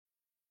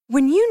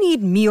When you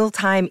need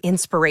mealtime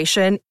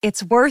inspiration,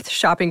 it's worth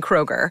shopping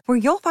Kroger, where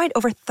you'll find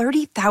over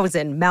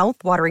 30,000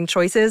 mouth-watering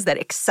choices that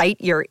excite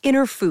your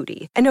inner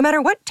foodie. And no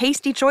matter what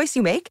tasty choice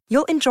you make,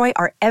 you'll enjoy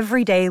our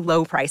everyday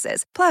low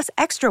prices, plus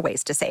extra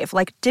ways to save,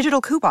 like digital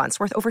coupons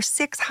worth over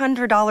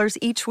 $600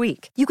 each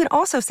week. You can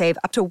also save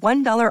up to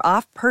 $1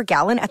 off per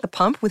gallon at the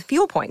pump with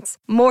fuel points.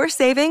 More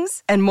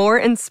savings and more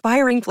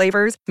inspiring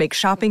flavors make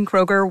shopping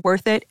Kroger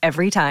worth it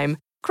every time.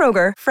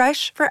 Kroger,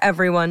 fresh for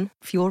everyone.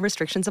 Fuel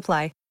restrictions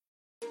apply.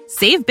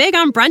 Save big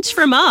on brunch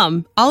for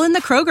mom, all in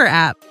the Kroger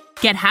app.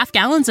 Get half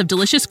gallons of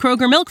delicious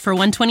Kroger milk for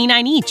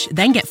 $1.29 each.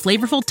 Then get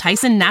flavorful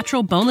Tyson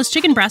natural boneless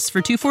chicken breasts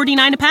for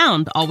 $2.49 a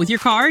pound, all with your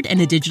card and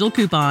a digital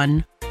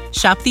coupon.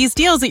 Shop these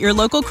deals at your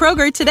local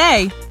Kroger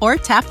today, or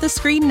tap the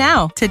screen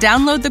now to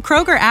download the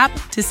Kroger app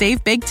to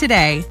save big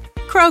today.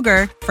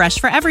 Kroger, fresh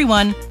for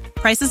everyone.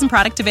 Prices and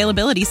product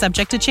availability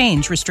subject to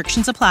change.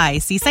 Restrictions apply.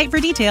 See site for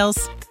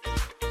details.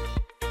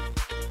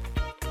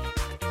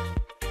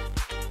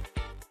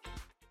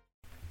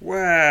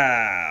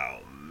 Well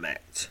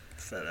met,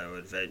 fellow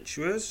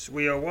adventurers.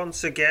 We are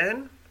once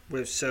again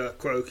with Sir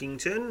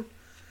Croakington,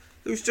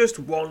 who's just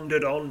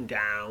wandered on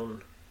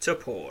down to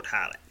Port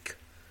Halleck,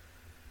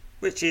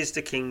 which is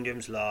the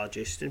kingdom's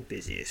largest and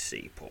busiest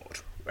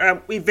seaport.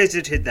 We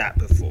visited that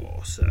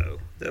before, so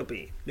there'll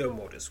be no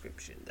more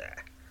description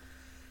there.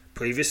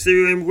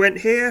 Previously when we went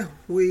here,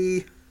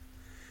 we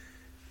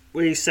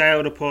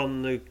sailed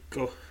upon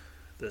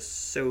the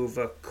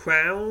Silver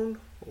Crown,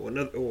 or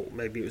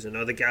maybe it was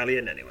another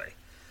galleon. Anyway,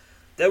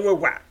 there were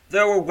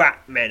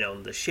rat men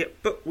on the ship,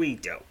 but we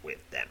dealt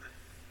with them.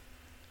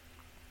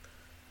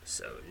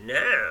 So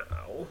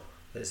now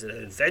there's an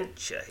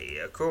adventure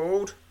here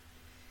called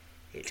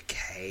It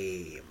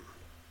Came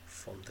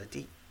from the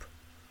Deep.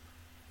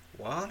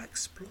 While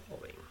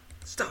exploring,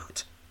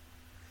 start.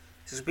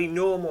 This will be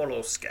normal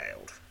or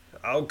scaled.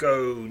 I'll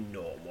go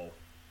normal,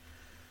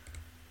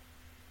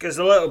 because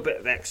a little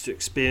bit of extra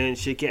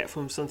experience you get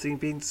from something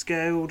being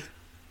scaled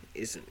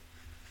isn't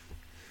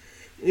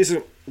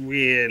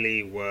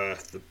really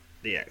worth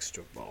the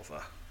extra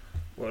bother.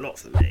 Well, not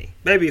for me.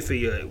 Maybe for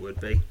you it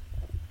would be.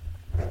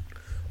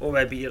 Or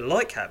maybe you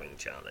like having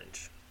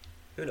challenge.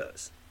 Who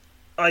knows?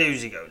 I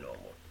usually go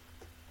normal.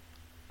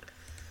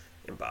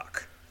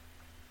 Embark.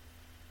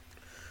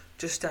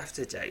 Just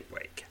after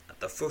daybreak, at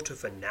the foot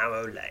of a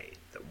narrow lane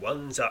that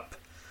runs up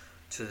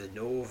to the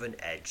northern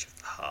edge of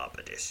the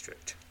harbour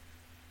district.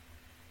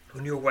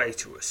 On your way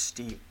to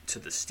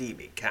the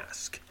steaming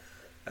cask,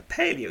 a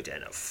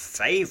paleoden of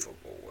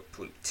favourable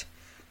repute,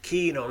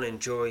 keen on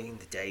enjoying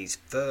the day's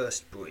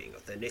first brewing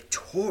of the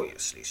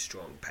notoriously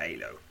strong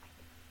Palo.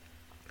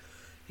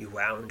 You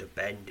round a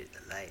bend in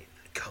the lane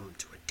and come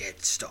to a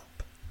dead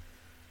stop,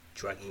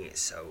 dragging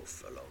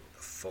itself along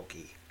the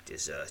foggy,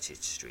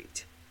 deserted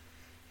street,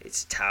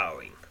 its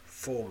towering,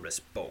 formless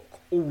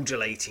bulk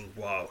undulating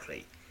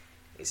wildly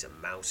is a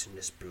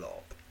mountainous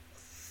blob of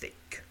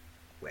thick,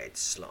 red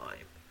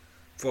slime.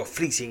 For a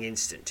fleeting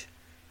instant,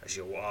 as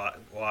your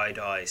wide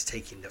eyes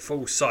take in the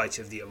full sight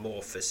of the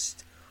amorphous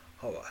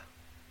horror,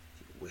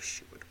 you wish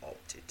you had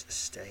opted to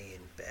stay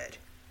in bed.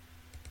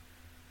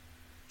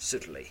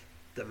 Suddenly,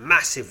 the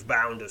massive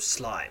mound of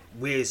slime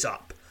rears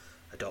up,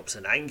 adopts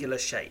an angular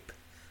shape,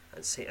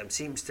 and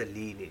seems to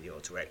lean in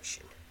your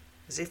direction,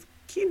 as if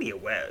keenly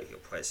aware of your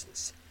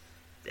presence.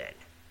 Then,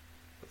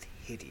 with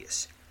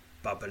hideous,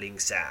 bubbling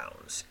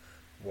sounds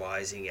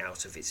rising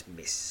out of its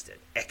mist and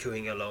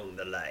echoing along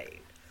the lane,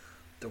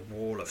 the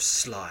wall of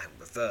slime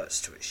reverts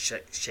to its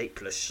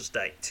shapeless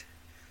state.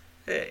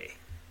 Hey,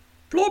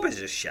 blob is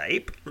a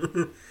shape,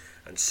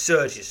 and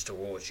surges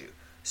towards you,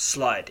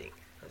 sliding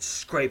and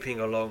scraping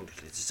along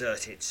the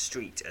deserted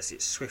street as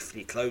it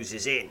swiftly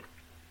closes in.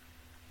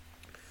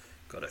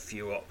 Got a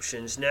few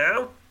options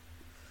now.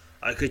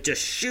 I could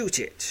just shoot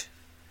it,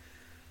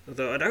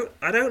 although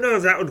I don't know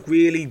if that would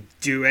really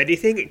do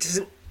anything. It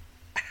doesn't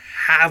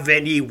have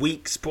any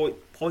weak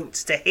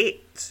points to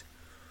hit,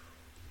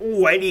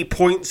 or any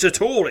points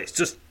at all. It's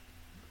just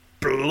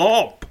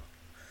blob.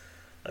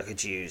 I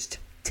could use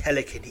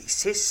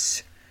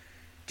telekinesis,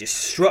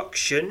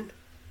 destruction,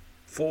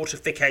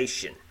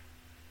 fortification.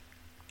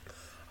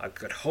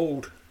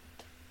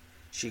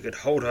 She could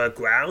hold her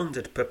ground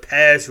and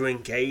prepare to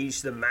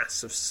engage the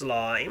mass of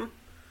slime.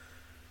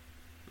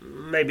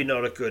 Maybe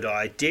not a good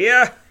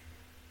idea.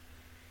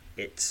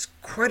 It's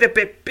quite a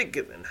bit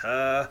bigger than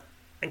her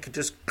and could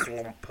just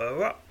clump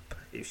her up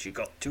if she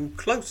got too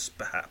close,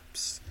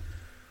 perhaps.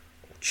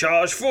 Or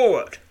charge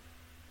forward.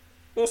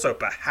 Also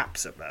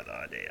perhaps a bad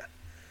idea.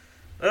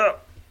 Oh,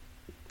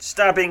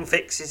 stabbing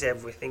fixes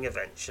everything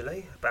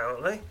eventually,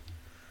 apparently.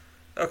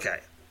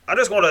 Okay, I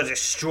just want to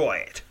destroy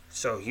it,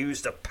 so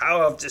use the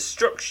power of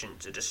destruction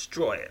to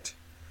destroy it,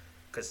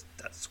 because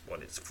that's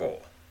what it's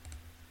for.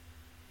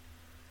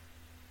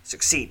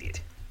 Succeeded.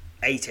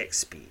 8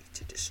 XP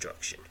to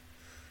destruction.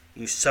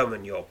 You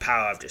summon your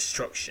power of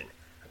destruction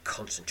and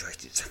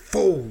concentrate its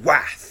full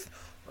wrath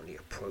on the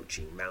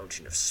approaching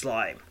mountain of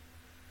slime,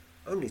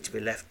 only to be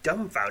left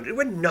dumbfounded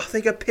when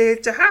nothing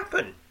appeared to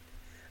happen.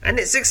 And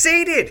it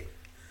succeeded!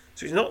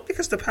 So it's not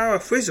because the power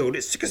frizzled,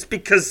 it's just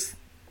because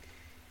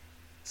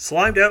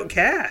slime don't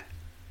care.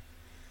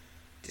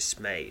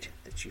 Dismayed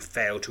that you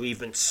failed to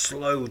even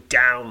slow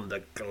down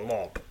the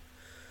glob,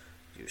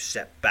 you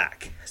step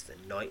back as the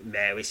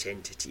nightmarish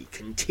entity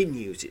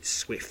continues its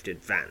swift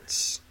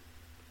advance.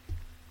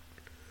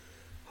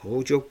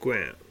 Hold your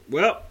ground.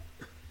 Well,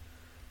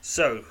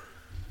 so,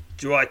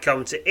 do I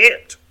come to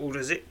it, or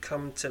does it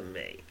come to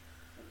me?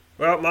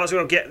 Well, might as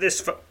well get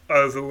this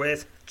over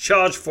with,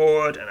 charge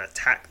forward and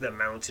attack the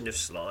mountain of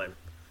slime.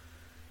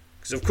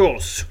 Because, of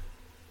course,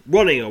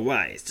 running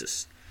away is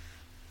just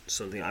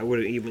something I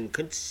wouldn't even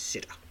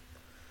consider.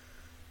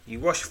 You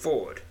rush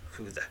forward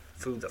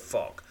through the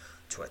fog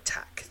to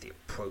attack the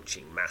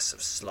approaching mass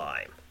of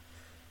slime,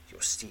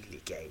 your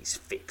steely gaze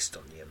fixed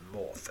on the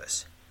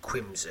amorphous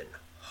crimson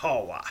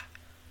horror.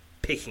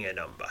 Picking a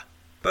number.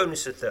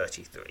 Bonus of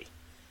 33.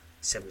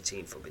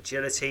 17 from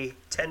agility,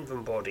 10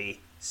 from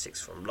body,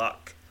 6 from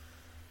luck.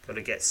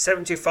 Gotta get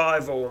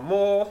 75 or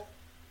more.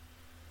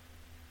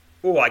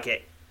 Or I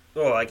get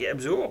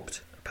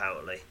absorbed,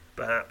 apparently.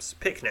 Perhaps.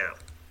 Pick now.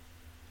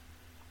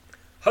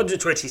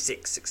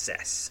 126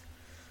 success.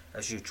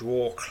 As you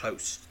draw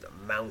close to the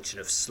mountain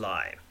of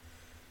slime,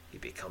 you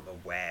become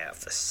aware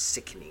of the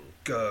sickening,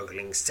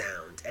 gurgling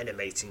sound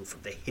emanating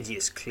from the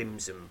hideous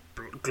crimson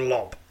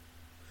glob.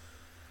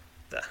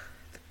 The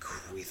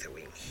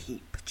quivering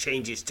heap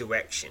changes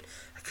direction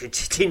and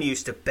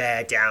continues to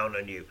bear down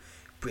on you,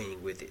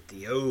 bringing with it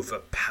the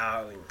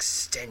overpowering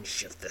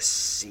stench of the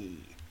sea.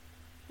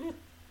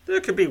 There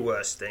could be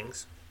worse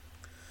things.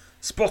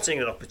 Spotting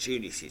an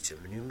opportunity to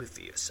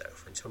maneuver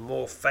yourself into a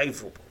more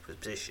favourable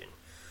position,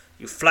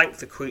 you flank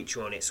the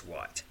creature on its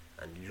right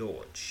and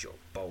launch your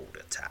bold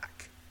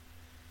attack.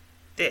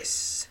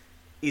 This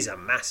is a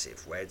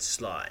massive red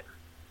slime.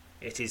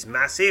 It is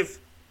massive,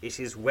 it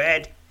is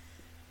red,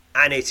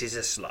 and it is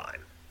a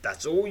slime.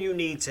 That's all you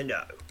need to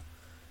know.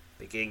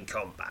 Begin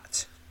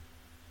combat.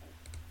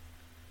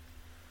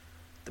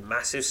 The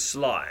massive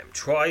slime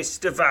tries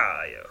to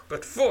devour you,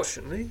 but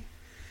fortunately,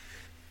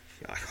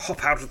 I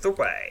hop out of the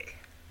way.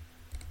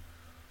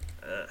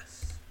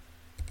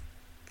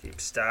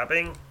 Keep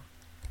stabbing.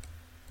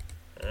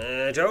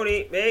 Don't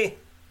eat me.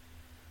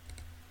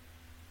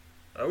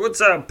 I would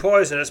say I'm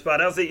poisonous, but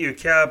I don't think you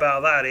care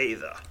about that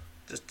either.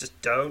 Just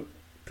don't,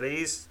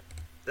 please.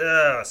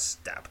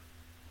 Stab.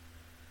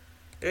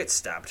 It's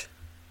stabbed.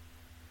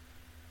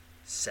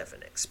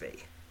 7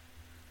 XP.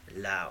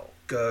 Loud,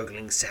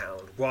 gurgling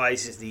sound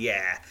rises in the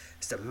air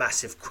as the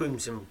massive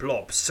crimson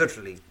blob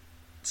slowly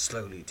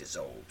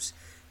dissolves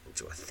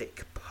into a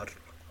thick puddle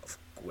of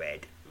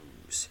red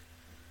ooze.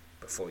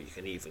 Before you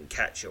can even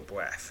catch your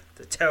breath,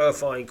 the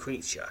terrifying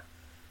creature,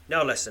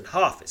 now less than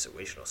half its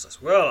original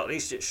size, well, at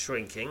least it's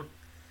shrinking.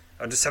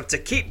 I'll just have to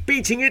keep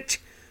beating it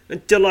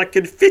until I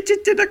can fit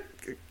it in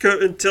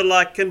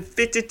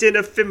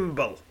a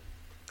thimble.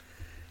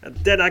 And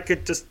then I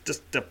could just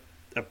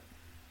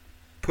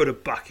put a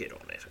bucket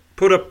on it,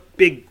 put a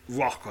big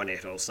rock on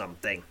it or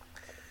something,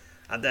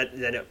 and then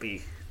it'll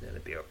be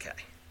okay.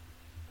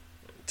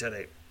 Until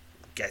it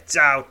gets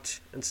out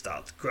and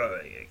starts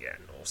growing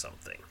again or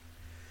something.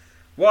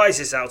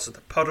 Rises out of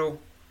the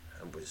puddle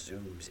and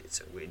resumes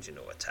its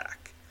original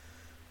attack.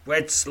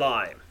 Red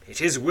slime,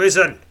 it is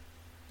risen.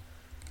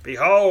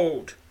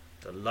 Behold,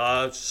 the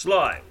large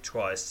slime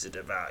tries to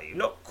devour you.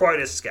 Not quite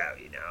as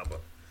scary now,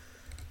 but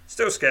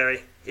still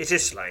scary. It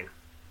is slain.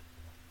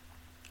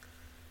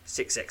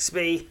 6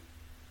 XP.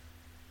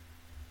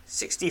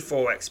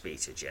 64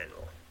 XP to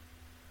general.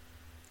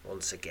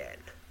 Once again,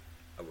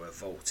 a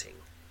revolting,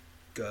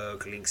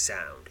 gurgling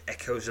sound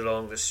echoes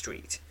along the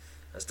street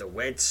as the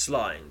red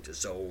slime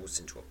dissolves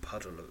into a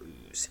puddle of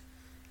ooze.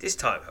 This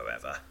time,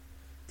 however,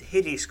 the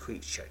hideous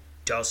creature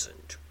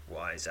doesn't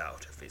rise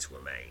out of its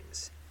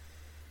remains.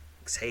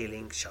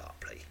 Exhaling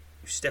sharply,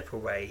 you step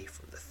away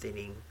from the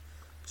thinning,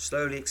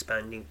 slowly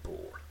expanding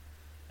ball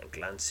and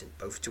glance in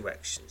both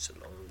directions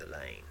along the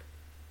lane.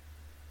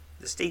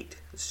 The street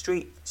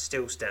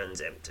still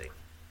stands empty.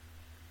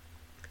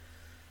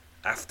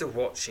 After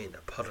watching the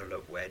puddle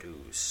of red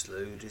ooze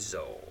slowly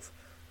dissolve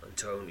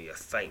until only a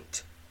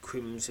faint,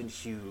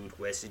 crimson-hued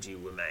residue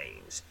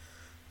remains,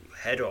 you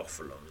head off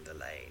along the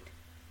lane.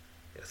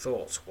 Your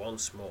thoughts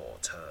once more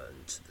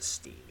turn to the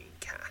steaming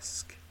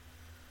cask.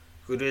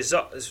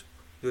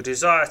 Your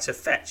desire to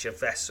fetch a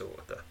vessel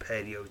of the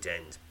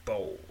Paleoden's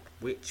bold,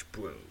 rich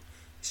brew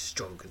is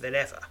stronger than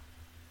ever.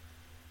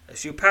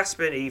 As you pass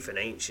beneath an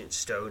ancient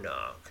stone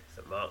arch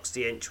that marks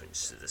the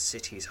entrance to the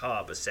city's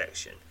harbour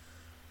section,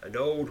 an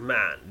old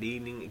man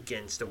leaning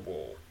against a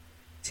wall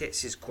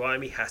tips his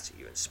grimy hat at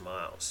you and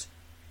smiles.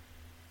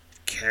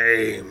 "It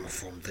came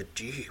from the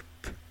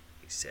deep,"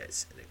 he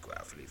says in a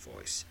gravelly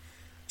voice,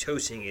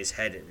 tilting his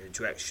head in the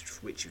direction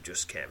from which you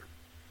just came.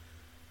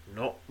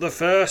 "Not the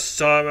first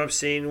time I've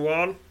seen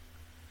one.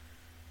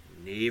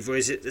 Neither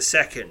is it the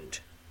second.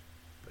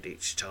 But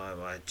each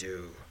time I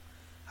do,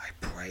 I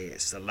pray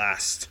it's the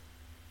last.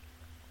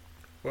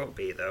 Won't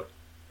be, though.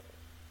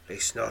 At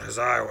least not as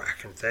I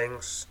reckon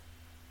things."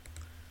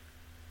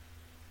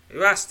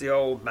 You ask the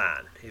old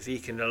man if he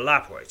can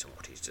elaborate on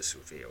what he's just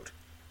revealed,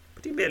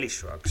 but he merely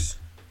shrugs.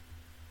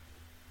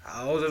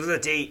 Out of the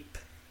deep,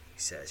 he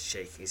says,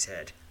 shaking his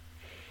head.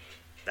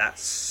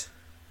 That's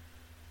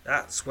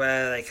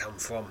where they come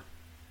from.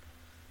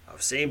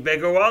 I've seen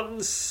bigger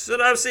ones,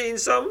 and I've seen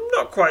some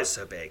not quite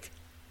so big.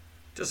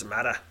 Doesn't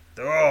matter,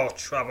 they're all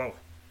trouble.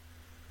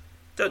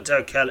 Don't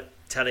go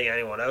telling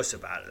anyone else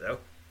about it, though,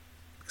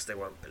 because they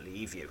won't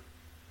believe you.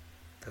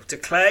 They'll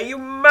declare you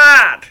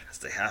mad, as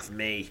they have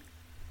me.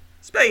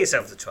 Spare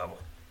yourself the trouble.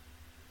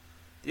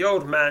 The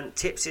old man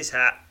tips his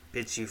hat,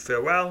 bids you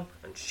farewell,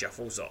 and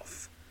shuffles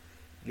off,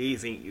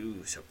 leaving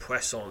you to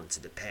press on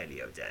to the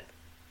paleo den,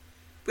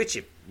 which,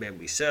 if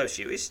memory serves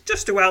you, is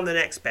just around the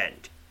next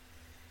bend.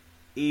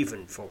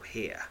 Even from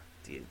here,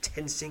 the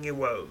intensing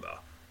aroma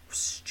of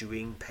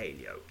stewing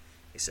paleo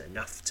is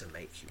enough to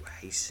make you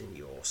hasten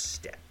your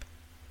step.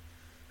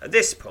 At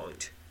this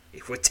point,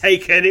 it would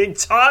take an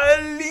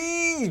entire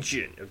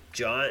legion of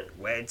giant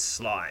red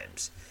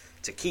slimes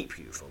to keep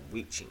you from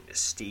reaching the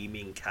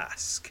steaming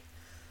cask.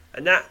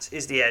 And that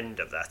is the end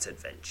of that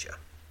adventure.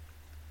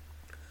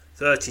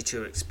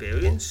 32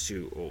 experience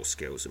to all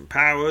skills and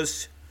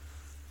powers,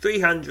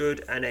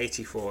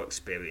 384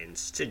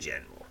 experience to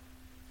general.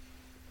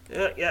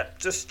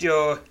 Just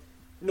your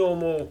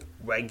normal,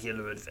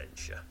 regular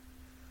adventure.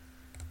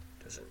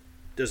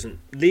 Doesn't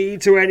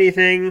lead to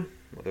anything,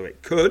 although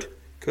it could.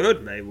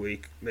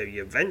 Maybe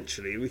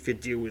eventually we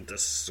could deal with the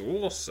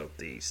source of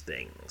these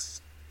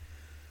things.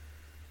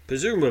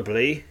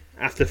 Presumably,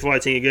 after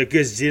fighting a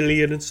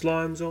gazillion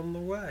slimes on the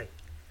way.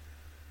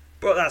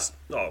 But that's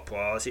not a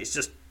priority, it's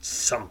just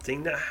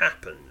something that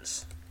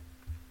happens.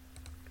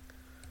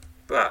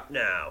 But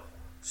now,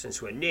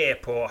 since we're near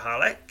Port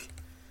Halleck,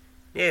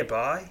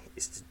 nearby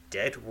is the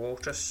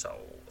Deadwater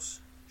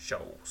Shoals.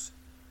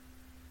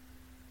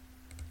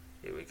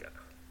 Here we go.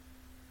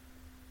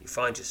 You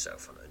find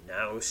yourself on a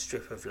narrow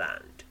strip of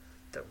land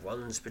that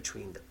runs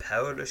between the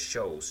perilous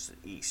shoals to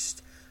the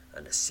east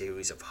and a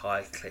series of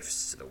high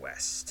cliffs to the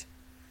west.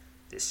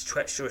 This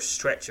treacherous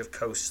stretch of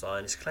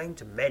coastline is claimed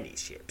to many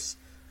ships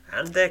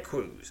and their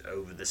crews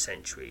over the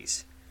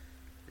centuries.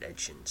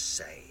 Legends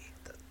say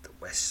that the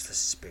restless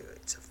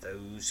spirits of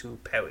those who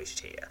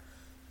perished here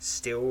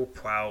still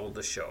prowl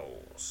the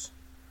shoals.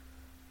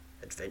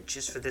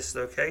 Adventures for this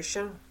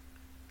location?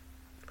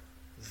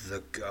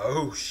 The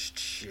Ghost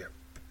Ship.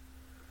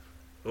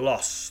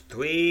 Lost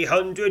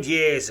 300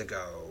 years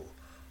ago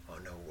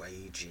on a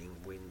raging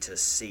winter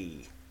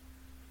sea.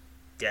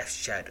 Death's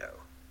Shadow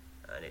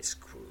and its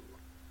crew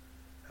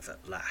have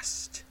at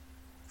last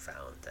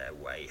found their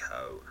way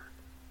home.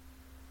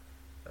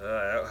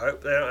 I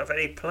hope they don't have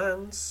any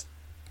plans.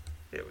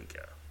 Here we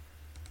go.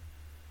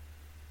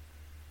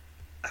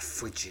 A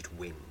frigid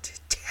wind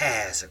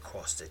tears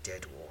across the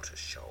Deadwater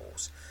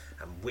Shoals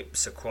and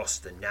whips across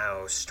the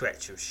narrow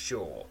stretch of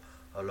shore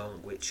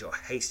along which you're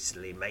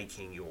hastily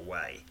making your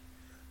way.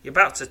 You're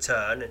about to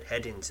turn and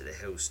head into the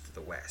hills to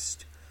the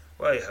west,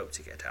 where you hope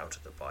to get out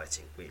of the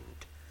biting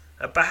wind,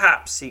 and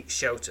perhaps seek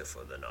shelter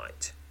for the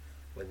night,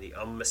 when the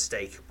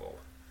unmistakable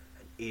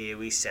and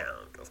eerie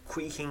sound of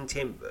creaking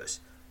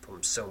timbers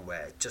from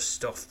somewhere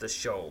just off the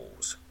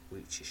shoals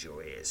reaches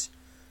your ears.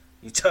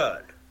 You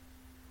turn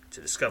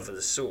to discover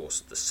the source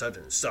of the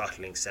sudden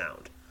startling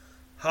sound,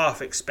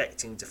 half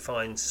expecting to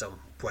find some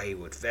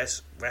wayward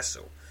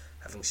vessel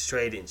having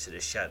strayed into the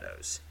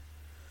shadows,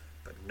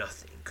 but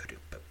nothing could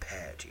have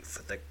prepared you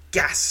for the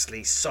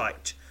ghastly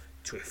sight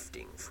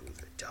drifting through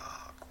the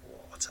dark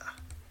water.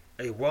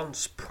 A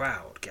once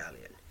proud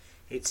galleon,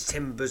 its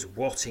timbers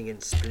rotting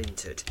and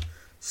splintered,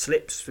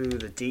 slips through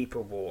the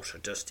deeper water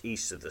just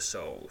east of the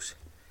Shoals.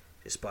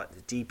 Despite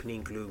the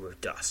deepening gloom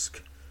of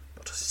dusk,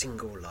 not a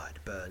single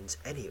light burns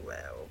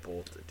anywhere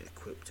aboard the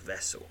equipped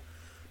vessel.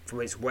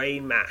 From its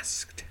wan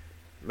mast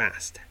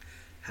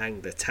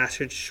hang the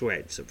tattered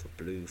shreds of a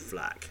blue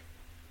flag.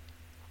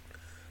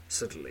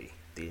 Suddenly,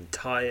 the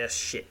entire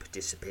ship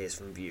disappears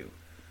from view,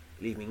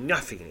 leaving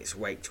nothing in its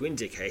wake to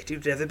indicate it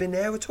had ever been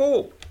there at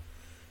all.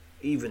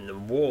 Even the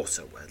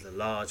water where the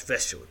large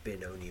vessel had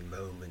been only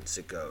moments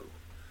ago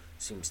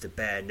seems to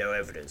bear no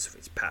evidence of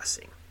its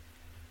passing.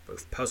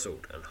 Both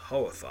puzzled and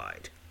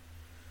horrified,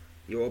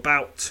 you're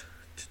about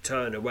to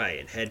turn away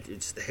and head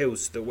into the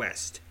hills to the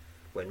west,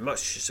 when,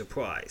 much to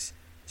surprise,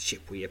 the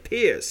ship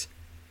reappears,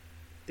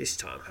 this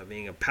time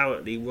having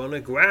apparently run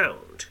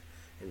aground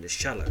in the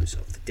shallows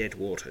of the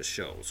Deadwater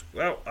Shoals.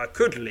 Well, I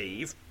could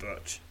leave,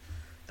 but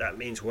that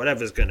means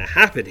whatever's going to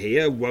happen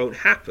here won't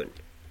happen.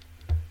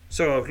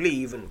 So I'll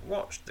leave and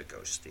watch the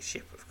ghostly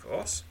ship, of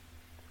course.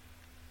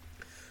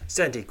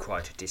 Standing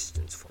quite a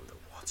distance from the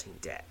rotting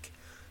deck,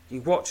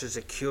 you watch as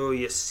a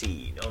curious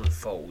scene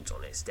unfolds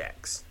on its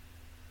decks.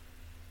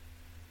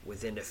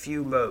 Within a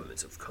few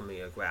moments of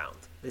coming aground,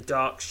 the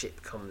dark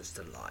ship comes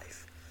to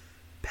life.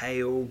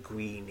 Pale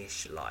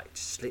greenish light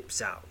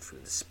slips out through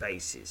the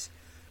spaces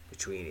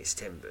between its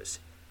timbers,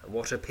 and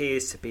what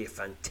appears to be a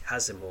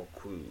phantasmal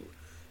crew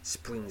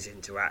springs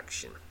into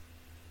action,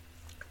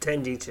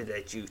 attending to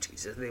their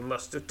duties as they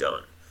must have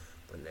done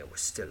when they were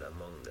still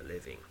among the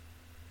living.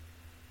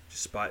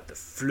 despite the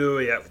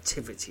flurry of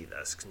activity that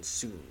has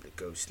consumed the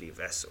ghostly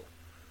vessel.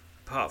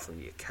 Apart from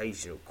the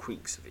occasional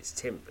creaks of its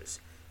timbers,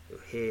 you'll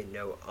hear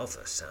no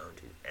other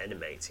sound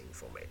emanating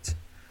from it.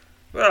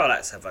 Well,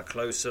 let's have a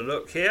closer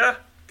look here,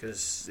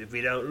 because if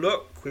we don't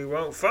look, we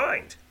won't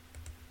find.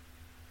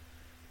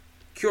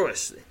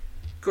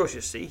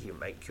 Cautiously, you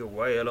make your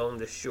way along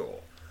the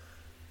shore,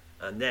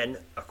 and then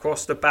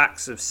across the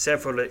backs of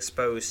several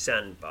exposed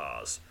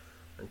sandbars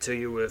until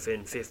you're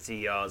within 50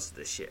 yards of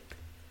the ship.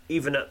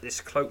 Even at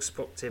this close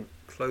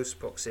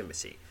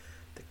proximity,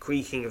 the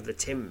creaking of the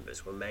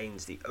timbers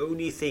remains the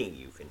only thing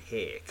you can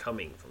hear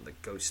coming from the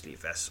ghostly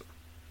vessel.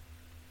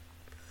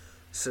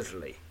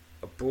 Suddenly,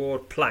 a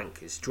broad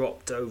plank is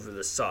dropped over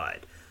the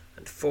side,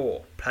 and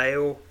 4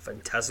 pale,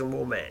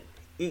 phantasmal men,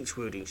 each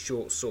wielding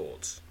short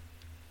swords,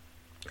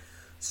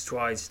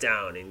 strides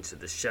down into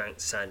the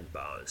shanked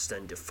sandbar and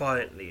stand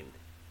defiantly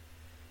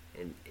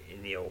in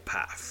your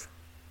path.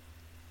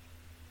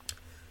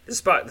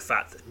 Despite the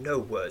fact that no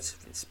words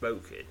have been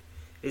spoken,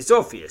 it is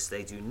obvious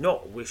they do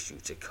not wish you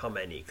to come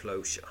any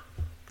closer.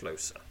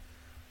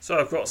 So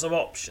I've got some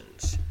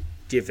options.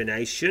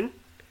 Divination,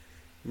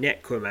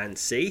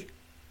 necromancy,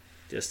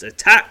 just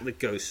attack the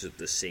ghosts of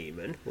the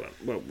seamen.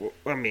 Well,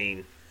 I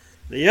mean,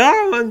 they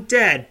are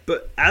undead,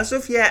 but as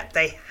of yet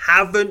they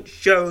haven't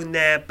shown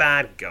their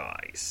bad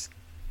guys.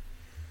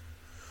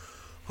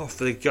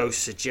 Offer the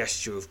ghosts a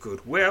gesture of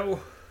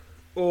goodwill,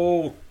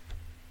 or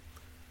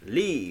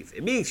leave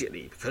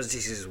immediately because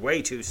this is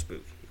way too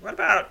spooky. What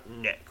about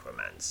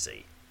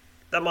necromancy?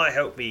 That might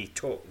help me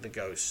talk the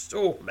ghosts,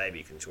 or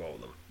maybe control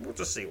them. We'll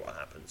just see what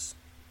happens.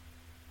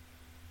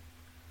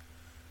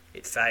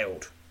 It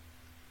failed.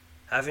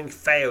 Having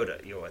failed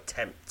at your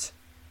attempt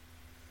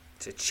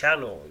to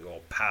channel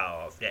your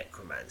power of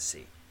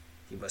necromancy,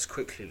 you must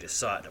quickly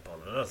decide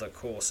upon another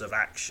course of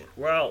action.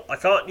 Well, I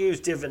can't use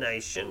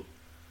divination,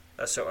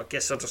 so I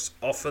guess I'll just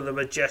offer them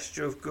a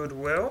gesture of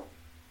goodwill.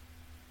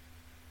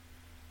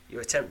 You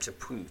attempt to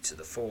prove to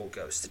the 4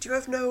 ghosts that you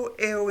have no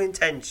ill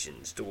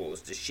intentions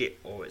towards the ship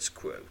or its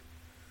crew.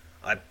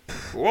 I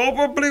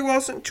probably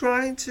wasn't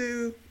trying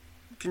to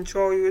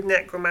control you with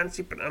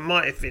necromancy, but I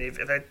might have been.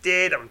 If I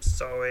did, I'm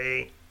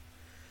sorry.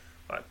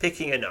 Right,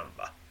 picking a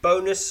number.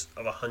 Bonus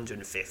of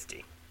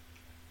 150.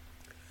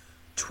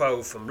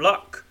 12 from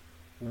luck.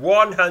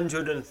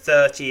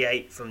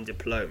 138 from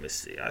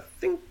diplomacy. I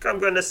think I'm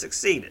going to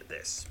succeed at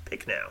this.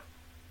 Pick now.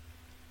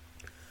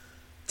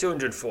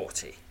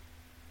 240.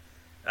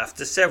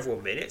 After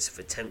several minutes of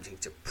attempting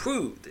to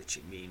prove that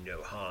you mean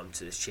no harm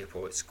to the ship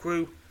or its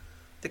crew,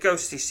 the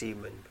ghostly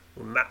seamen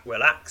will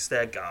relax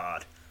their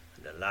guard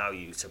and allow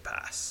you to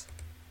pass.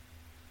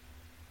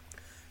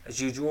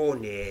 As you draw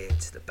near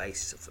to the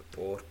base of the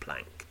broad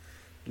plank,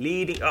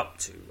 leading up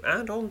to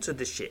and onto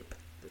the ship,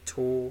 the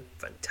tall,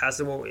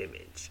 phantasmal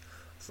image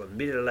of a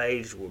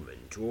middle-aged woman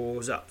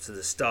draws up to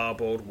the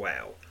starboard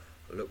rail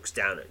and looks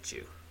down at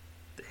you,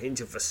 the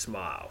hint of a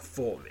smile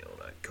forming on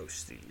her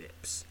ghostly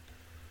lips.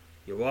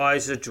 Your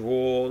eyes are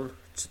drawn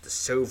to the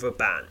silver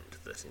band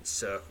that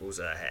encircles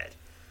her head,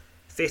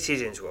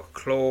 fitted into a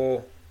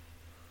claw-shaped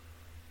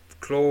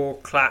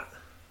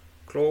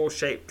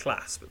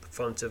clasp at the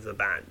front of the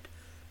band.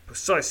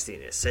 Precisely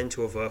in the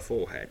centre of her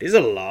forehead is a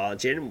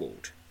large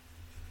emerald.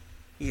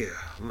 You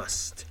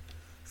must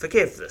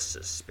forgive the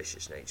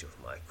suspicious nature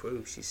of my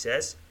crew, she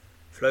says,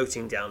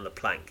 floating down the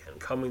plank and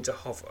coming to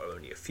hover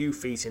only a few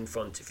feet in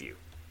front of you.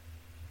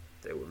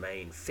 They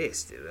remain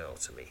fiercely loyal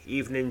to me,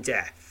 even in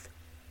death.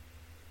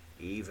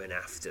 Even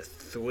after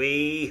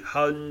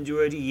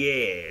 300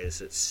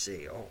 years at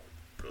sea. Oh,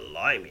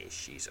 blimey,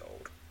 she's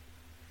old.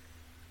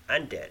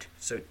 And dead.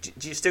 So, do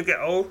you still get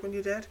old when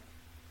you're dead?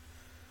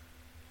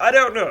 I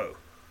don't know.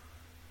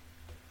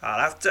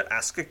 I'll have to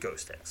ask a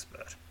ghost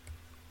expert.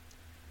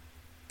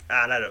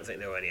 And I don't think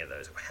there were any of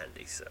those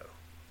handy, so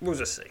we'll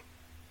just see.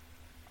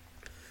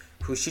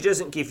 For she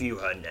doesn't give you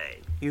her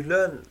name. You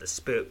learn that the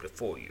spirit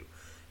before you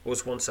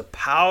was once a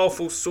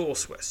powerful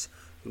sorceress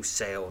who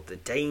sailed the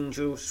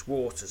dangerous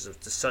waters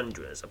of the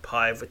Sundra as a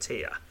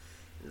privateer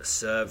in the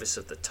service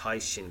of the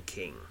Taishan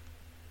king.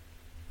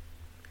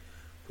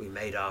 We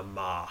made our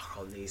mark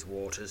on these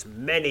waters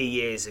many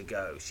years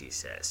ago, she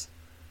says,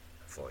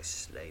 her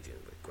voice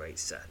laden with great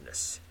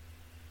sadness.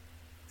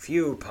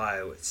 Few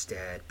pirates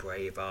dared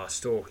brave our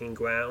stalking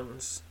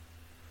grounds.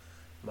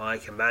 My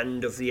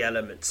command of the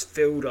elements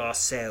filled our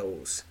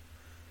sails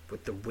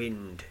with the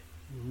wind.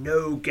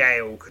 No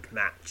gale could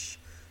match.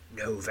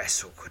 No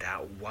vessel could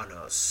outrun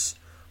us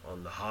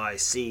on the high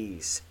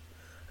seas,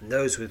 and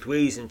those with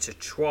reason to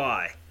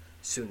try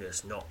soon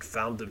as not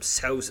found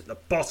themselves at the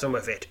bottom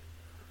of it.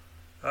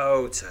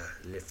 Oh, to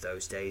live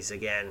those days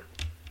again.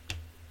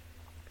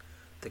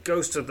 The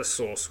ghost of the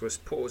sorceress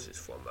pauses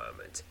for a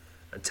moment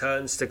and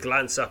turns to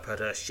glance up at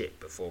her ship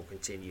before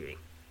continuing.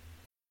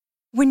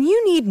 When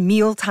you need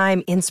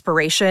mealtime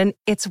inspiration,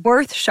 it's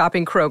worth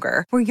shopping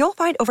Kroger, where you'll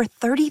find over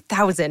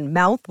 30,000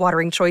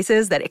 mouth-watering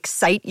choices that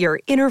excite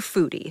your inner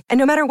foodie. And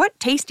no matter what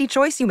tasty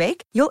choice you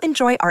make, you'll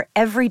enjoy our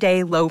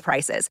everyday low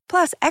prices,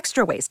 plus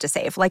extra ways to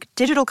save, like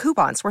digital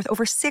coupons worth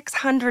over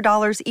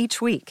 $600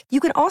 each week. You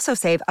can also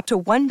save up to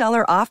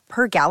 $1 off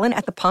per gallon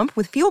at the pump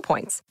with fuel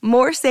points.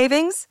 More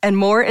savings and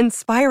more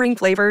inspiring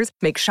flavors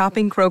make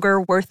shopping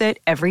Kroger worth it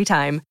every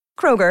time.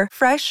 Kroger,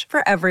 fresh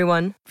for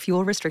everyone.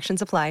 Fuel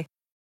restrictions apply.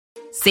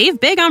 Save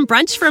big on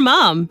brunch for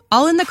mom,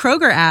 all in the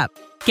Kroger app.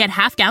 Get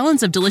half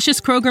gallons of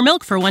delicious Kroger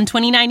milk for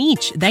 $1.29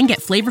 each. Then get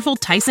flavorful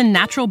Tyson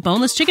natural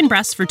boneless chicken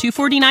breasts for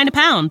 $2.49 a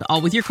pound,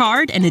 all with your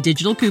card and a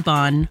digital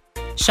coupon.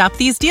 Shop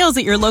these deals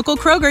at your local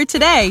Kroger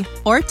today,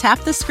 or tap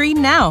the screen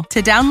now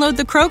to download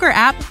the Kroger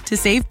app to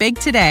save big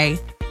today.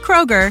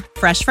 Kroger,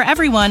 fresh for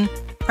everyone.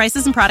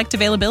 Prices and product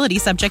availability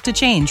subject to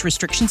change.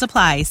 Restrictions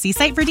apply. See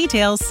site for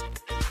details.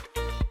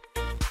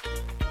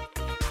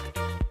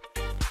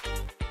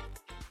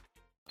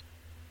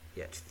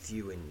 Yet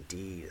few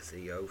indeed are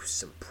the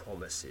oaths and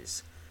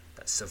promises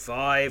that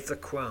survive the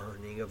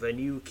crowning of a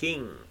new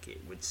king,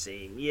 it would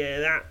seem.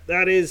 Yeah,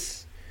 that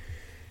is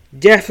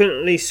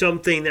definitely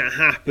something that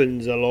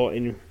happens a lot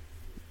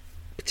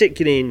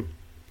particularly in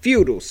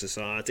feudal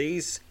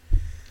societies,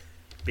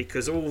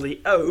 because all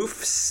the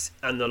oaths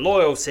and the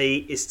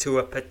loyalty is to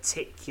a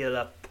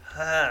particular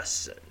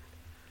person.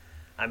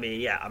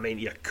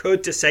 You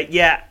could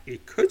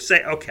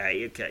say,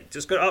 okay,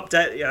 just got to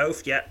update the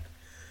oath,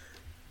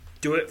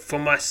 do it for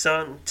my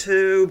son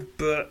too,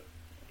 but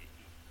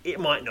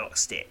it might not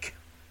stick.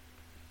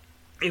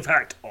 In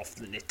fact,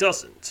 often it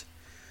doesn't.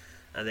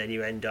 And then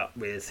you end up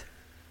with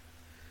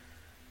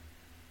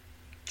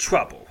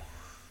trouble.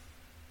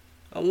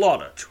 A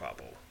lot of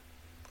trouble.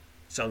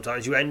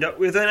 Sometimes you end up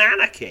with an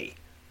anarchy.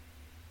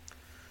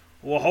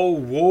 Or a whole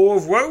war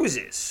of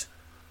roses.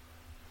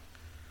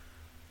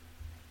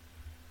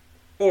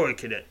 Or you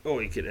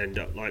could end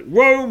up like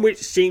Rome, which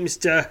seems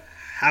to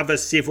have a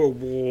civil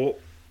war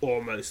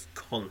almost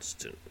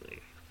constantly.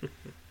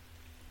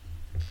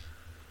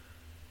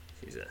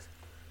 Jesus.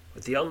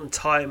 With the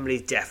untimely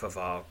death of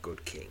our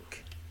good king,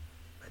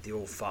 and the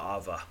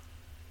All-Father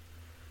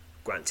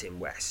grant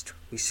him rest,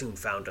 we soon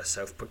found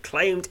ourselves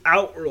proclaimed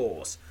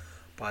outlaws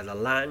by the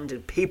land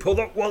and people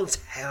that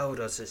once held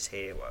us as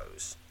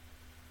heroes.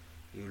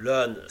 You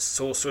learn that the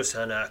sorceress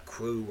and her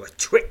crew were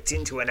tricked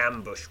into an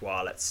ambush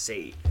while at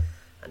sea,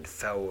 and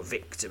fell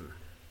victim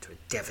to a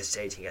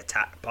devastating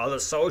attack by the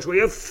soldiery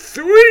of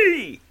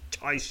 3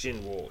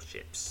 Tyson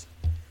warships.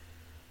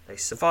 They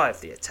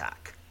survived the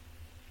attack,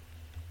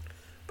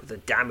 but the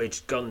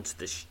damage done to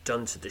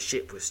the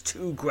ship was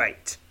too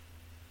great,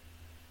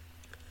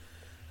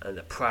 and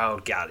the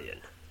proud galleon,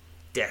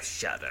 Death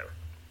Shadow,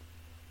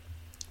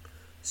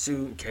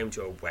 soon came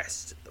to a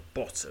rest at the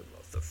bottom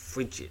of the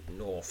frigid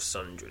North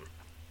Sundren.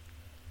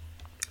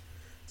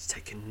 It's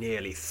taken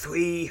nearly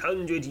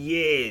 300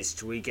 years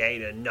to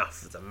regain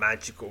enough of the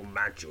magical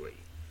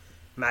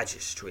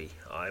magistry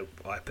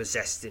I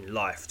possessed in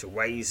life to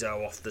raise her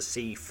off the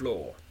sea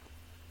floor,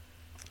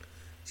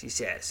 she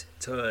says,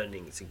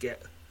 turning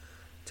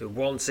to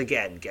once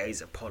again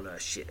gaze upon her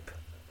ship.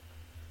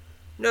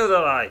 Know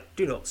that I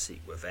do not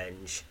seek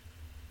revenge.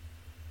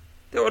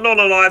 There were none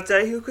alive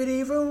today who could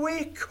even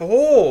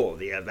recall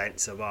the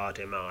events of our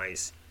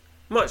demise,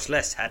 much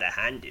less had a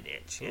hand in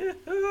it. Yeah,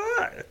 all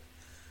right.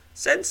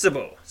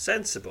 Sensible.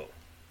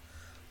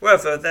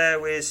 Whether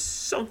there is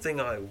something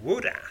I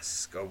would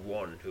ask of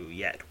one who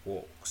yet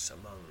walks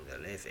among the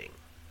living.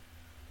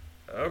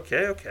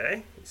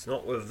 Okay. It's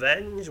not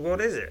revenge.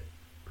 What is it?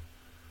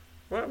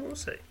 Well, we'll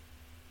see.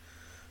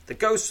 The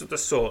ghost of the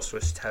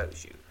sorceress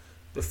tells you,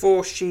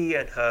 before she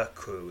and her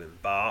crew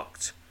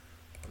embarked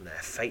on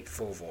their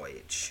fateful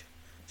voyage,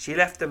 she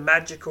left a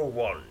magical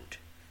wand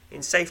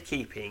in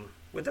safekeeping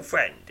with a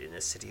friend in the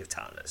city of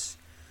Talos.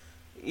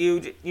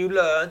 You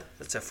learn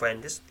that her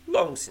friend has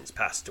long since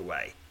passed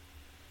away,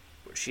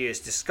 but she has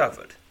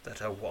discovered that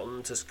her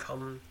wand has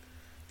come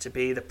to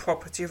be the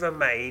property of a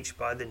mage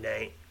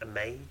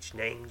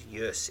named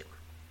Yersin.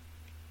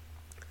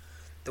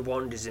 The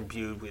wand is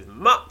imbued with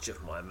much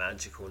of my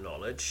magical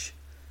knowledge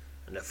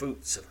and the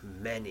fruits of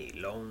many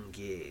long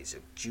years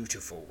of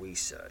dutiful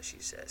research, she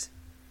says.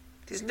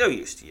 It is no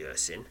use to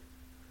Yersin.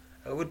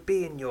 I would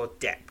be in your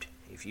debt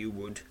if you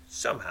would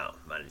somehow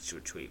manage to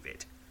retrieve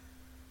it.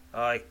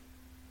 I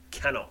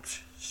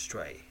cannot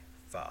stray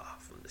far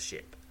from the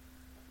ship,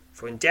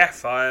 for in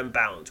death I am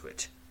bound to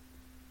it,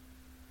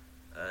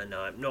 and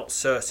I am not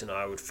certain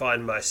I would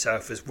find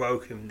myself as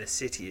welcome in the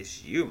city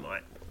as you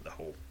might. The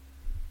whole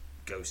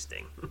ghost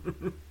thing.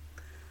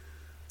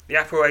 The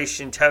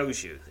apparition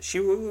tells you that she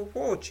will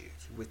reward you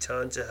to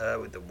return to her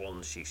with the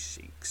wand she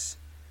seeks.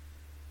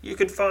 You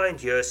can find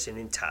Yersin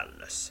in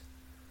Talos,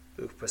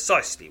 who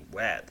precisely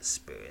where the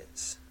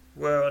spirits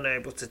were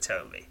unable to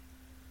tell me.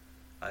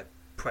 I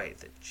pray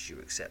that you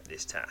accept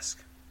this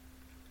task.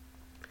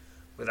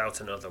 Without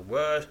another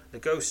word, the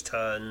ghost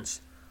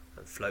turns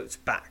and floats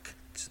back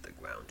to the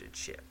grounded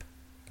ship.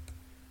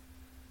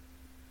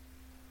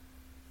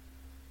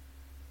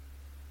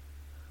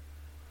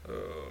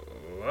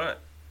 Alright.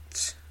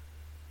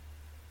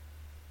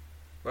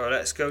 Well,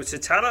 let's go to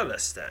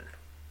Talanas then.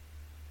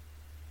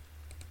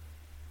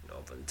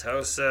 Northern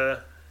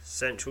Tosa,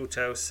 Central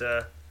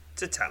Tosa,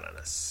 to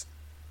Talanas.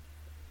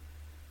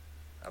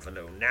 Have a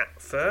little nap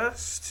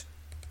first.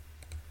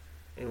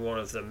 In one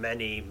of the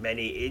many,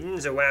 many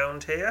inns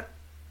around here,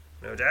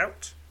 no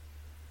doubt.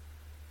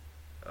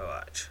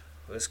 Alright,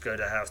 let's go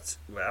to have...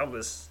 well,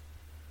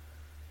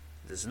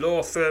 there's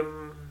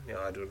Lotham, the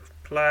Idle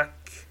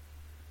Plaque.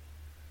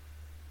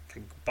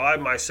 Can buy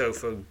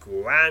myself a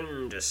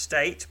grand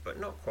estate, but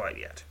not quite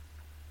yet.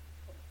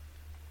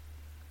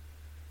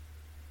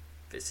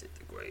 Visit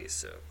the Grey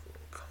Circle.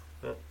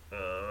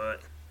 Alright.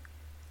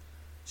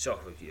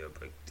 Shop of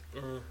Yearbook.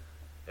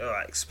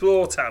 Alright,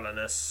 explore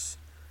Talanas.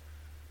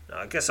 Now,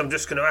 I guess I'm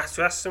just going to have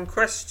to ask some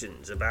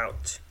questions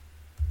about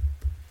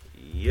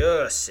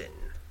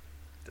Yersin.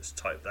 Just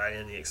type that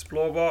in the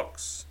explore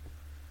box.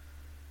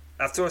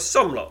 After a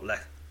somewhat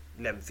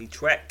lengthy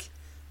trek,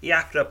 you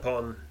happen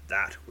upon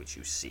that which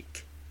you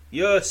seek.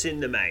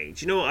 Yersin the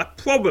Mage. You know what? I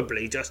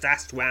probably just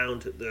asked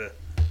round at the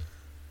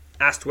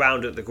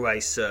Grey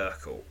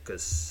Circle,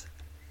 because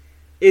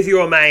if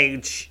you're a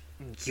mage,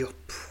 you're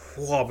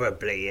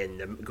probably in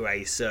the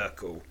Grey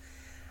Circle.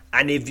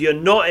 And if you're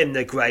not in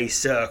the Grey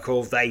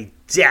Circle, they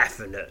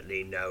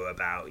definitely know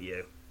about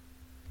you.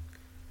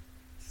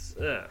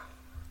 So,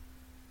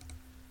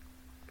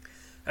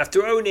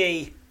 after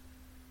only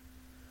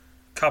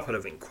a couple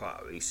of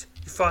inquiries,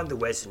 you find the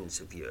residence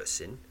of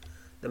Yersin,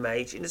 the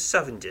Mage, in the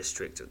southern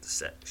district of the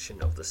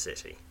section of the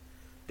city.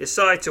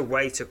 Decide to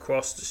wait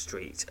across the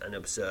street and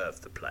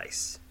observe the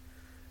place.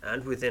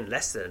 And within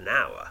less than an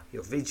hour,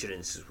 your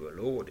vigilance is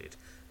rewarded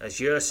as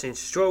Yersin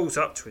strolls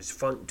up to his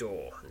front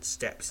door and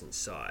steps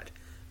inside.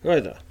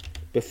 However,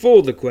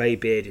 before the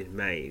grey-bearded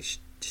mage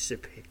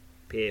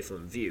disappear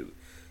from view,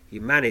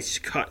 you manage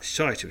to catch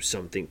sight of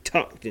something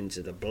tucked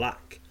into the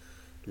black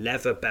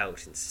leather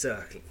belt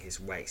encircling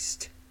his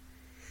waist.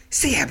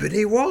 It's the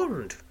ebony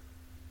wand!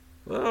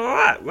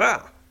 Alright,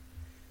 well,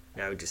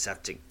 now we just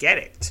have to get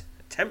it.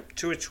 Attempt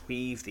to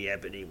retrieve the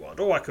ebony wand.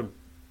 Or I could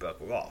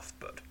bugger off,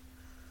 but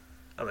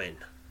I mean,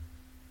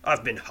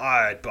 I've been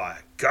hired by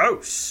a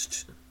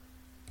ghost.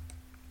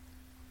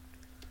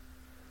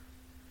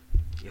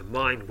 Your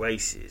mind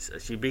races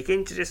as you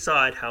begin to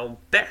decide how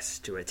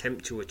best to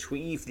attempt to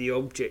retrieve the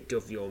object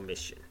of your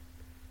mission.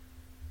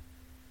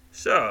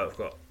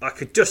 So, I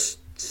could just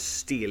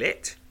steal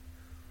it.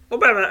 Or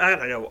maybe, I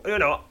don't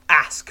know,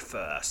 ask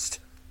first.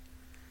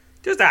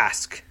 Just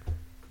ask.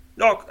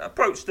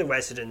 Approach the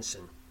residence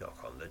and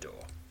knock on the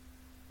door.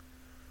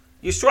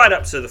 You stride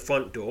up to the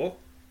front door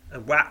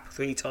and rap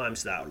 3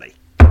 times loudly.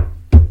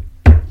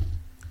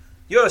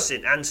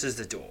 Yersin answers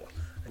the door,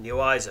 and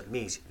your eyes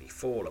immediately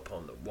fall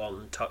upon the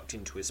wand tucked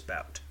into his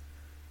belt.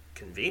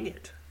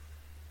 Convenient.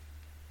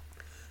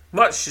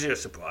 Much to your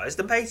surprise,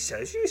 the mage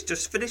says he's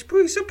just finished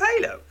brewing some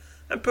Palo,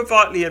 and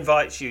politely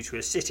invites you to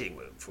a sitting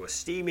room for a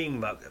steaming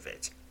mug of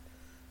it.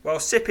 While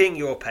sipping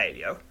your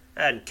paleo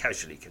and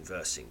casually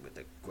conversing with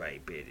the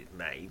grey-bearded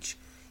mage,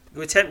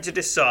 you attempt to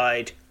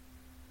decide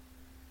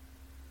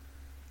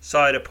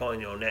upon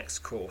your next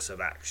course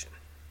of action.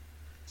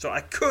 So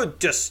I could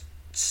just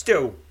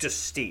steal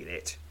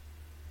it.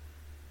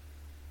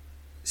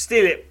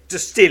 Steal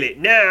it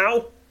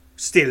now.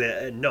 Steal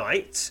it at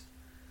night.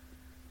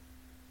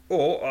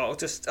 Or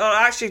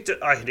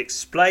I could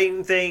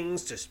explain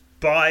things, just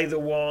buy the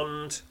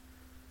wand.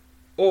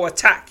 Or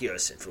attack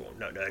Yersin for one.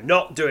 No,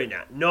 not doing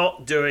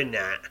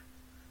that.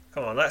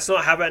 Come on, let's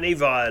not have any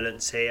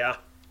violence here.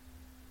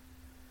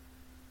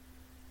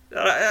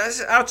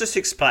 I'll just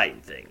explain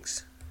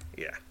things.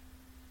 Yeah.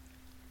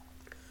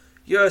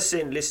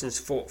 Yersin listens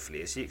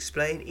thoughtfully as you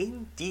explain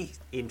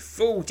in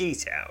full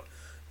detail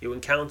your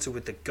encounter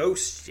with the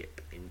ghost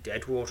ship in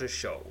Deadwater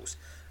Shoals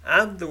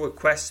and the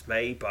request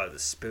made by the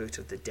spirit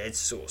of the dead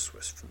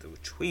sorceress for the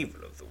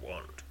retrieval of the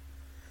wand.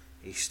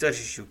 He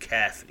studies you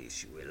carefully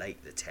as you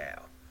relate the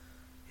tale.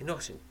 You're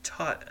not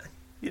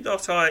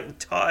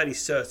entirely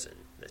certain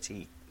that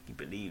he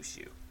believes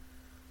you.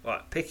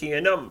 Right, picking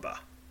a number.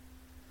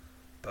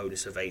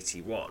 Bonus of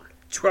 81.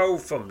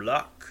 12 from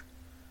luck.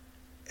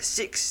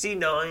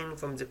 69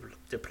 from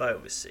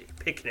diplomacy.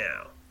 Pick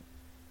now.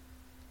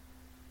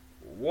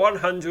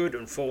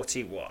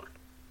 141.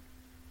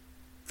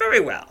 Very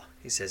well,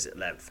 he says at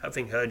length.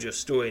 Having heard your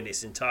story in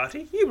its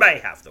entirety, you may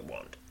have the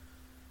wand.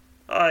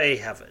 I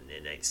have an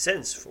innate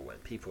sense for when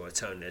people are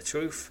telling the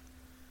truth,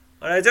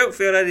 and I don't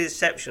feel any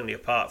deception on your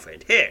part,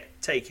 friend. Here,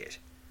 take it.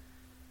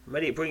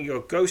 May it bring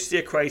your ghostly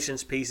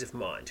acquaintance peace of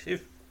mind,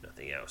 if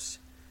nothing else.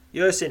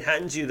 Yersin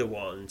hands you the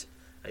wand,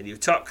 and you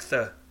tuck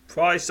the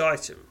prized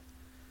item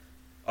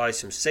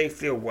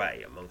safely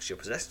away amongst your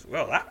possessions.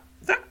 Well,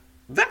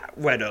 that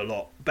went a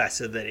lot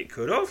better than it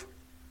could have.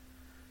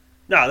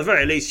 Now, the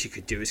very least you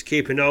could do is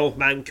keep an old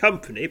man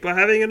company by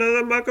having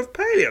another mug of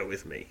paleo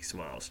with me, he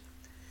smiles.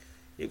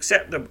 You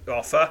accept the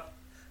offer,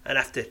 and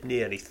after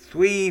nearly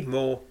 3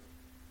 more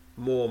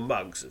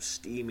mugs of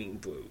steaming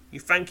brew, you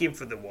thank him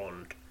for the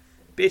wand,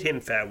 bid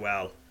him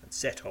farewell, and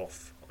set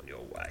off on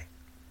your way.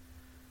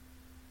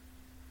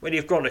 When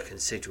you've gone a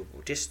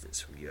considerable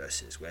distance from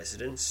Yersin's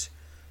residence,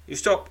 you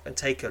stop and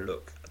take a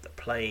look at the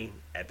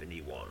plain ebony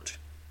wand.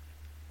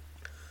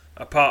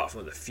 Apart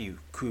from the few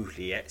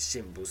crudely etched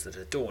symbols that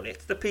adorn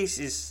it, the piece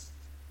is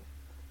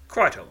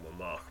quite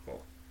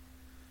unremarkable.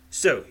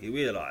 So you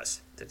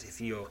realise that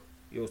if you're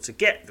to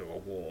get the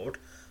reward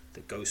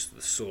the Ghost of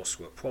the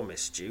Sorcerer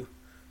promised you,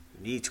 you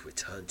need to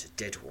return to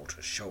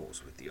Deadwater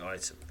Shoals with the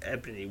item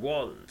Ebony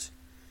Wand.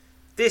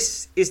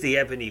 This is the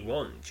Ebony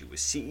Wand you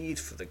received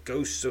for the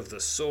Ghost of the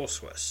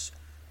Sorceress,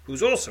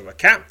 who's also a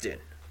captain.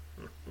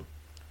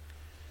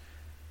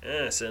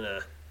 Yes, and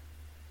a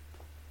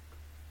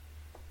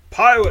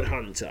pirate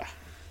hunter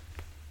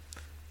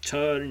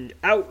turned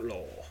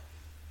outlaw.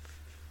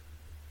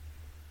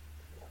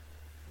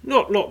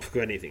 Not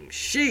for anything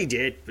she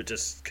did, but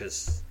just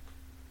because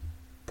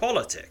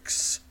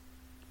politics.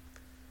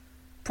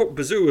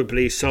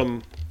 Presumably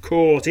some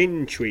court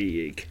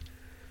intrigue.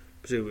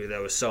 Presumably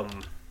there was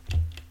some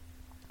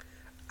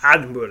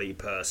admiralty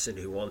person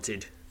who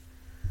wanted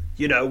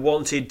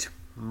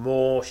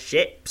more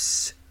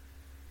ships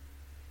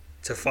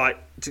to fight,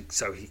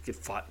 so he could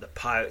fight the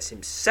pirates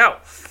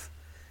himself.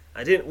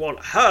 I didn't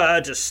want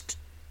her just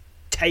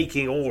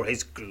taking all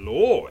his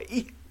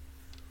glory.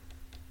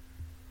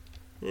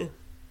 Yeah,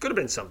 could have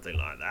been something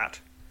like that.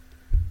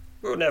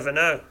 We'll never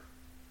know,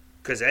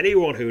 because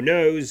anyone who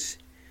knows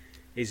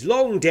is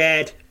long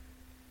dead,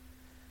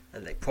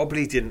 and they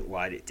probably didn't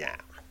write it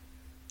down.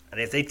 And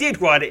if they did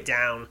write it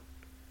down,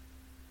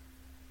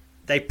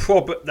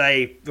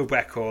 the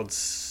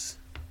records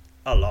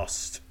are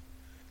lost.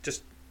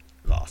 Just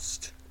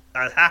lost.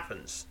 That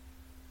happens.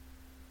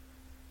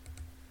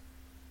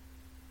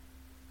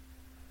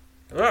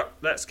 Well,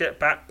 let's go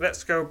back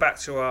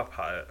to our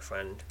pirate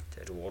friend,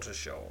 Deadwater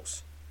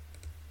Shoals.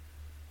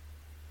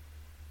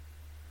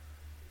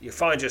 You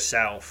find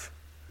yourself,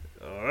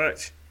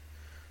 alright,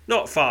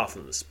 not far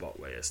from the spot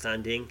where you're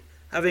standing.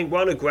 Having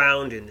run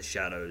aground in the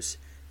shadows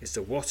is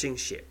the rotting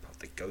ship of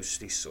the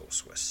ghostly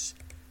sorceress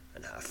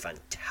and her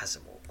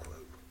phantasmal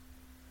crew.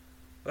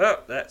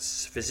 Well,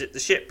 let's visit the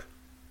ship.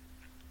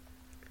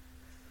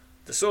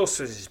 The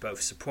sorceress is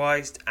both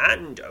surprised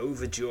and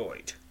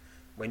overjoyed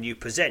when you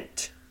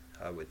present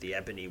her with the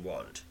ebony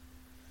wand.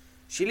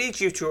 She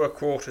leads you to her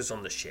quarters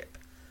on the ship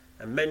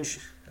and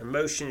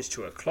motions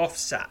to a cloth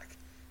sack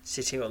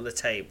sitting on the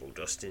table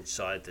just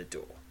inside the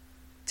door.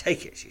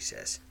 Take it, she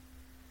says.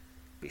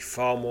 Be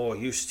far more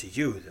use to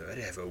you than it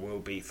ever will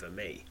be for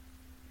me.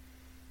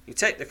 You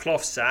take the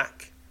cloth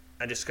sack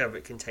and discover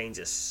it contains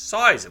a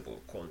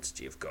sizable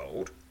quantity of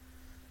gold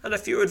and a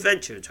few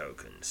adventure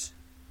tokens.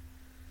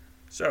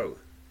 So,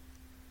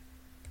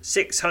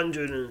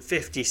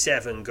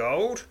 657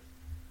 gold.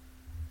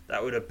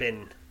 That would have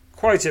been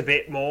quite a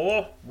bit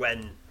more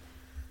when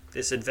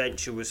this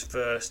adventure was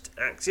first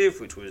active,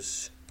 which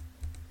was,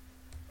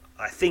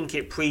 I think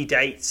it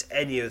predates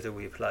any of the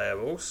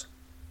replayables,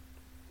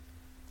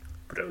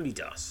 but only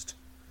dust.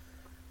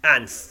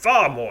 And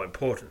far more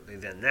importantly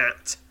than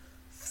that,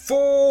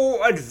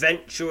 4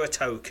 adventurer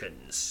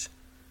tokens,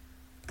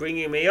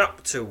 bringing me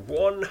up to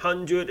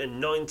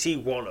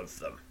 191 of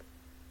them.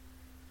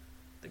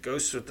 The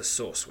Ghost of the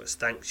Sorceress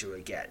thanks you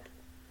again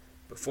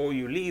before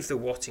you leave the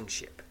rotting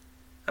ship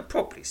and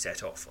properly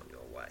set off on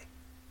your way.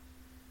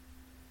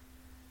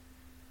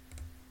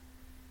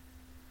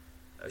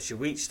 As you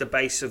reach the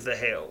base of the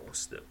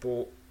hills that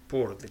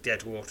border the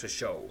Deadwater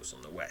Shoals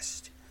on the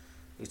west,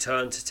 you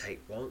turn to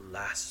take one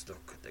last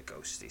look at the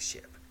ghostly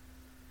ship,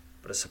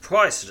 but are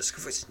surprised to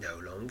discover it's no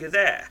longer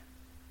there.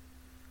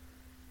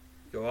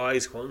 Your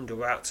eyes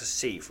wander out to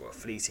sea for a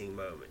fleeting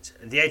moment,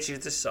 and at the edge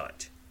of the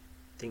sight,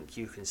 think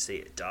you can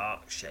see a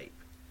dark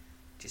shape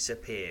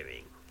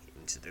disappearing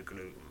into the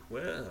gloom.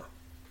 Well,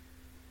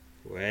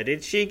 where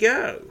did she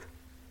go?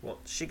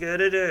 What's she going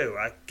to do?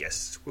 I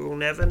guess we'll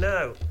never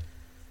know.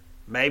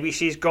 Maybe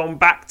she's gone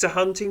back to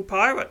hunting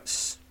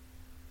pirates.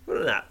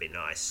 Wouldn't that be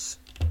nice?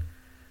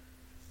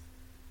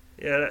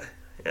 Yeah,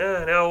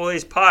 now all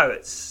these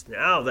pirates,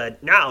 now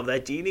they're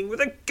dealing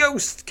with a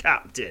ghost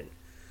captain.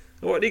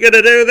 What are you going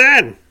to do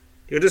then?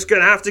 You're just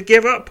going to have to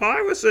give up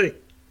piracy.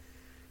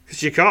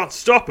 Because you can't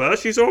stop her,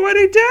 she's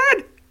already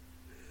dead.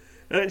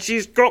 And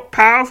she's got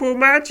powerful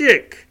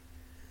magic.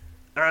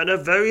 And a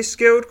very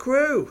skilled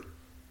crew.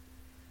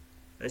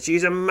 And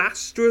she's a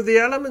master of the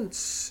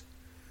elements.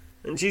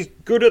 And she's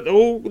good at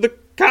all the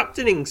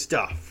captaining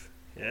stuff.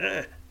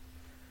 Yeah.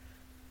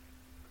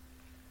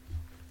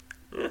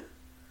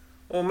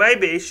 Or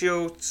maybe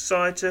she'll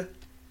decide to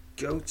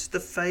go to the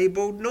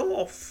fabled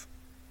north.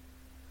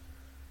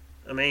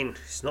 I mean,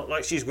 it's not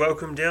like she's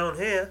welcome down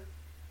here.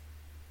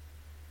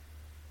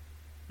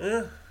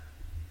 Yeah.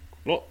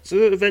 Lots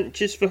of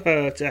adventures for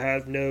her to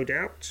have, no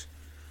doubt.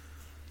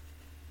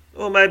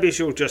 Or maybe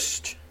she'll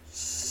just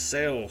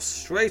sail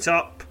straight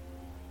up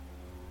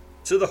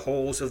to the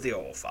halls of the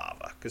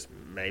Allfather, because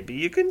maybe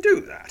you can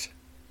do that.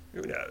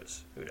 Who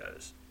knows? Who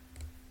knows?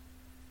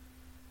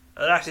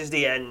 And that is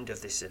the end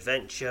of this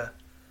adventure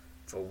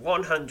for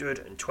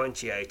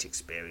 128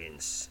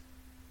 experience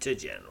to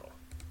General.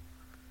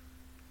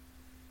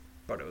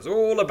 But it was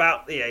all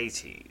about the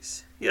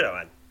 80s,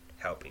 and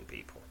helping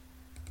people.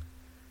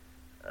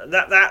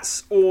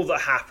 That's all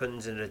that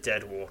happens in the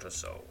Deadwater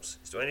Souls.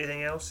 Is there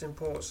anything else in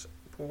Port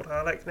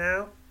Halleck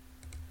now?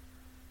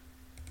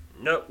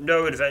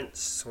 No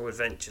events or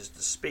adventures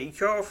to speak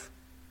of.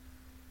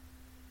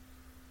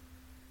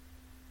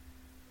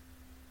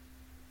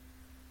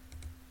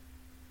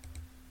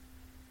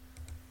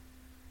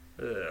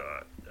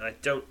 I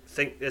don't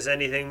think there's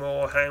anything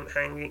more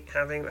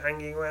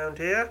hanging around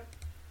here.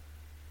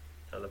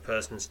 Another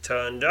person's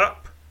turned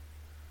up.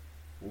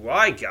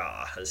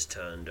 Rygar has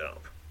turned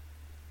up.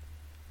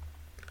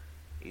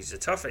 He's a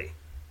toughie.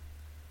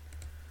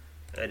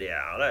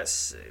 Anyhow, let's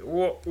see.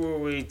 What will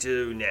we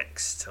do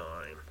next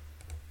time?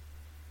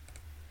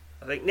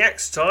 I think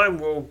next time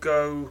we'll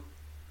go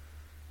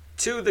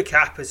to the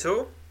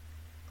capital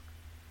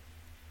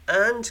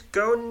and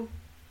go and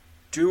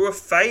do a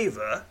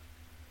favour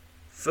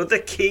for the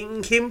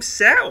king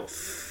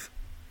himself.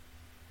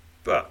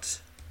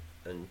 But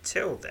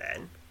until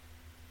then,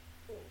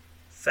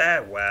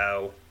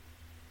 farewell,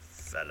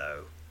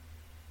 fellow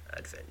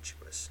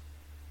adventurers.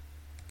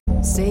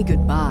 Say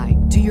goodbye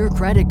to your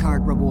credit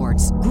card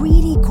rewards.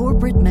 Greedy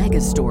corporate mega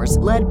stores,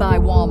 led by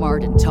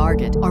Walmart and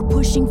Target, are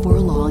pushing for a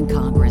law in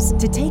Congress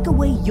to take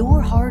away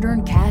your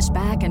hard-earned cash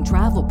back and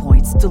travel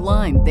points to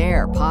line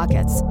their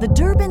pockets. The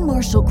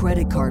Durbin-Marshall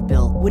credit card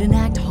bill would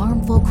enact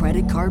harmful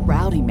credit card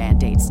routing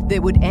mandates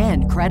that would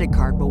end credit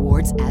card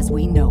rewards as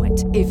we know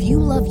it. If you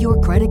love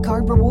your credit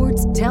card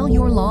rewards, tell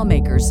your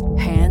lawmakers,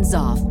 hands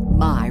off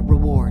my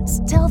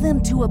rewards. Tell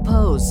them to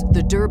oppose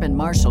the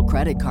Durbin-Marshall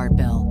credit card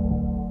bill.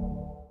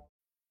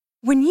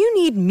 When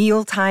you need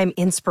mealtime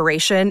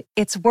inspiration,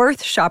 it's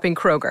worth shopping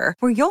Kroger,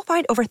 where you'll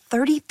find over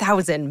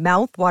 30,000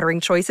 mouth-watering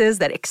choices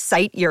that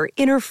excite your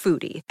inner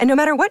foodie. And no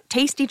matter what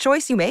tasty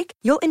choice you make,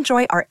 you'll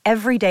enjoy our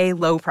everyday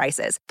low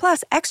prices,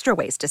 plus extra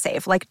ways to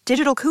save, like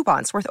digital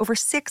coupons worth over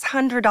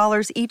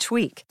 $600 each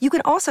week. You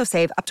can also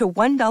save up to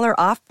 $1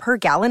 off per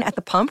gallon at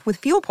the pump with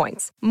fuel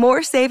points.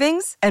 More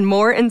savings and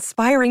more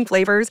inspiring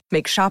flavors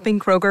make shopping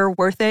Kroger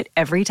worth it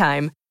every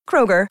time.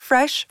 Kroger,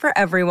 fresh for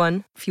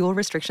everyone. Fuel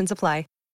restrictions apply.